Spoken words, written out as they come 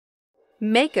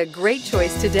Make a great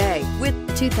choice today with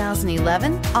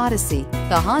 2011 Odyssey.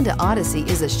 The Honda Odyssey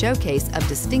is a showcase of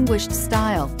distinguished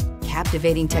style,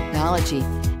 captivating technology,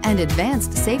 and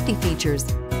advanced safety features.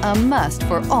 A must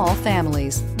for all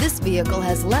families. This vehicle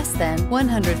has less than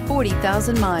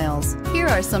 140,000 miles. Here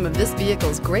are some of this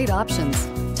vehicle's great options: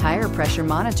 tire pressure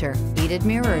monitor, heated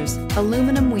mirrors,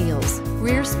 aluminum wheels,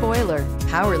 rear spoiler,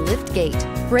 power lift gate,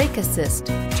 brake assist,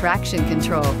 traction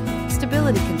control,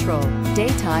 stability control,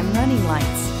 daytime running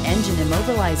lights, engine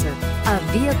immobilizer. A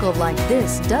vehicle like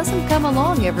this doesn't come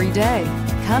along every day.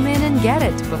 Come in and get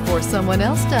it before someone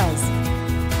else does.